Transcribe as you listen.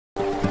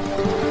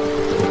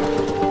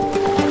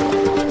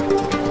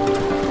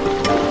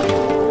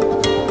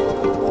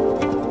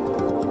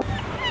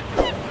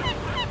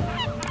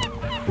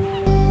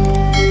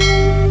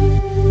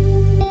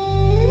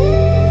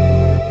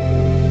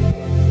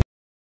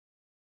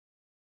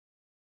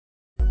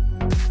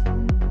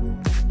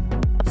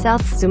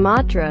South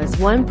Sumatra is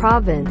one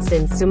province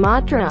in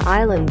Sumatra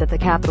Island that the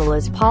capital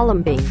is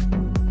Palembang.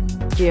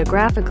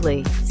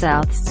 Geographically,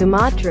 South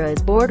Sumatra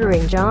is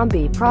bordering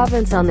Jambi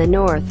Province on the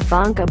north,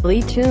 Bangka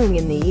Belitung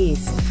in the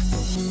east,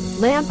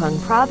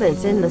 Lampung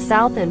Province in the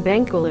south and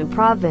Bengkulu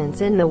Province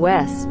in the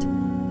west.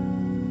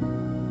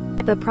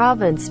 The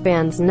province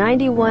spans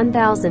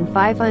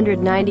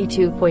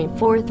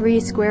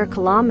 91,592.43 square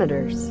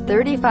kilometers,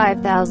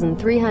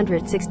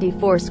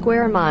 35,364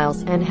 square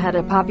miles, and had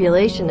a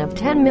population of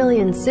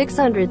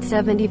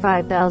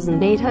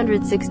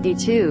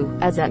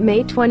 10,675,862, as at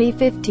May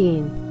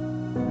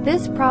 2015.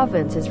 This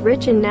province is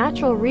rich in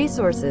natural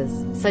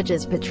resources, such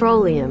as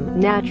petroleum,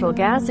 natural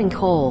gas and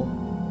coal.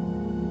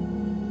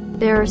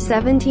 There are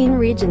 17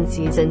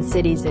 regencies and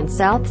cities in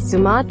South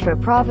Sumatra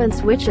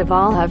Province which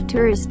all have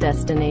tourist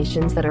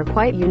destinations that are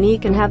quite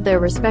unique and have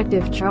their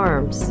respective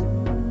charms,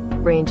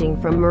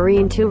 ranging from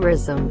marine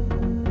tourism,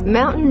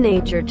 mountain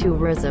nature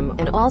tourism,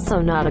 and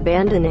also not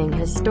abandoning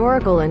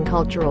historical and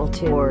cultural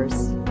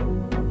tours.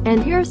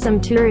 And here are some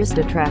tourist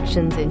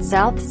attractions in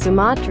South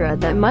Sumatra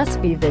that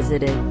must be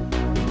visited.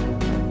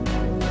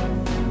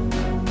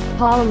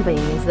 Palembang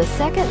is the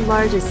second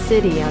largest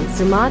city on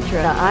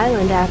Sumatra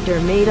Island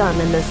after Medan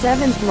and the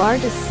seventh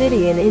largest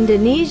city in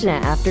Indonesia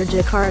after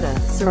Jakarta,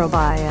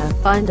 Surabaya,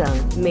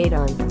 Bandung,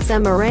 Medan,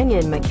 Semarang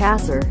and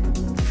Makassar.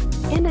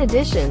 In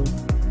addition,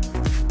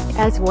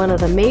 as one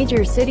of the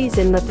major cities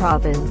in the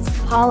province,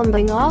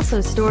 Palembang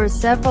also stores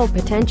several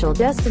potential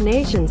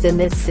destinations in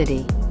this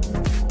city.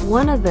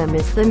 One of them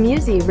is the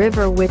Musi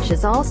River, which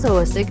is also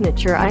a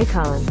signature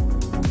icon,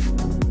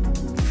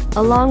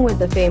 along with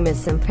the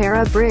famous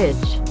Ampera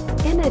Bridge.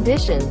 In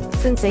addition,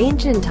 since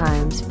ancient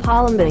times,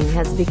 Palembang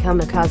has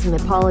become a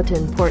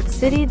cosmopolitan port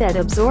city that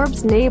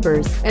absorbs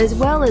neighbors, as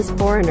well as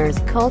foreigners'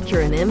 culture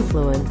and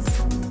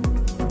influence.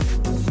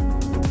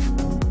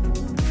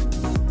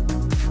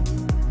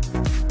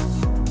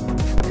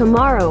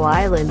 Komoro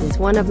Island is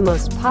one of the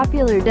most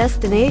popular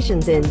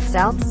destinations in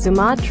South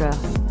Sumatra.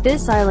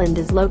 This island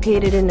is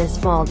located in a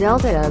small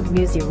delta of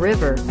Musi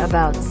River,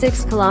 about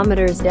 6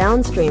 kilometers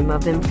downstream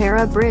of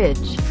Ampera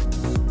Bridge.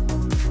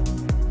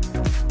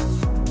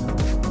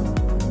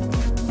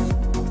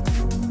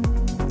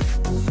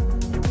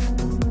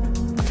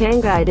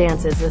 Tanggai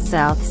dance is a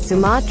South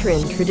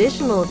Sumatran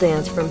traditional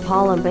dance from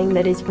Palembang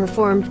that is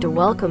performed to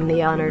welcome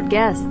the honored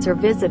guests or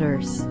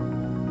visitors.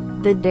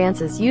 The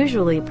dance is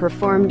usually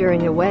performed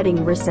during a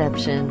wedding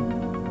reception.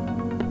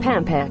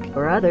 Pempek,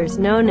 or others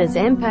known as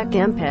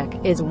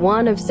empek, is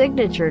one of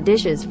signature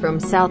dishes from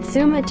South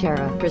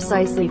Sumatra,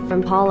 precisely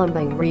from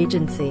Palembang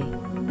Regency.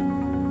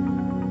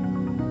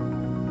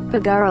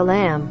 Pagara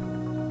lamb.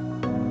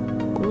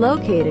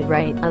 Located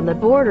right on the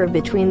border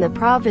between the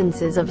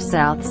provinces of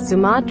South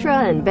Sumatra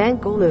and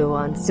Bengkulu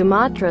on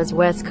Sumatra's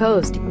west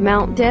coast,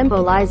 Mount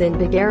Dembo lies in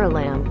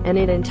Pagaralam, and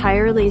it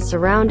entirely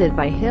surrounded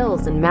by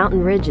hills and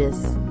mountain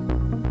ridges.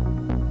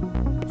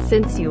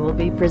 Since you will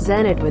be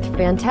presented with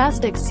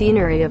fantastic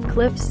scenery of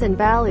cliffs and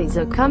valleys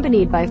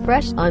accompanied by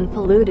fresh,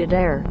 unpolluted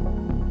air.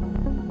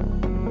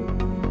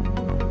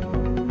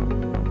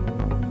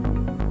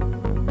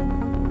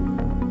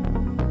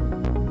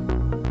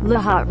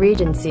 Lahat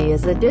Regency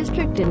is a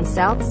district in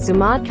South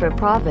Sumatra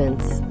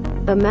Province.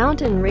 The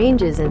mountain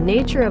ranges and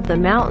nature of the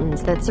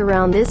mountains that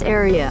surround this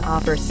area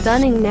offer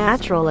stunning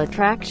natural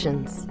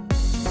attractions.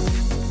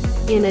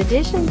 In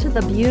addition to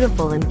the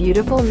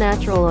beautiful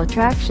natural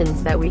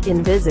attractions that we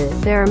can visit,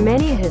 there are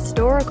many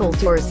historical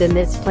tours in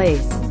this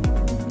place.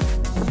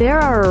 There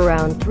are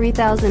around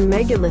 3,000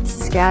 megaliths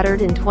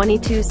scattered in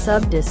 22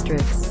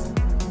 sub-districts.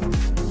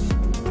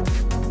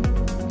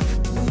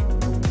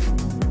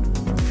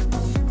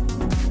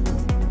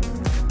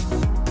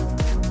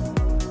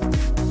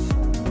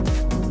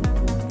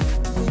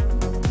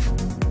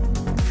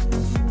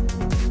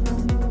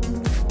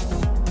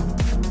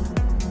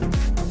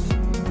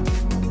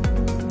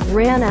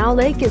 Ranau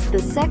Lake is the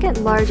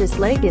second largest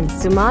lake in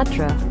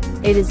Sumatra.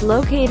 It is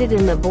located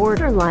in the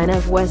borderline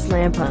of West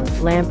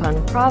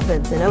Lampung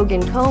Province and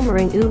Ogan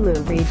Komering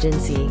Ulu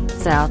Regency,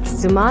 South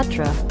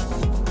Sumatra.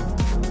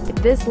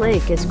 This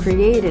lake is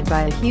created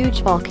by a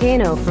huge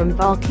volcano from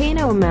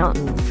Volcano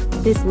Mountain.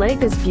 This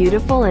lake is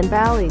beautiful and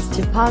valleys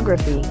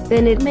topography,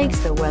 then it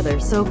makes the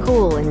weather so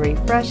cool and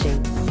refreshing.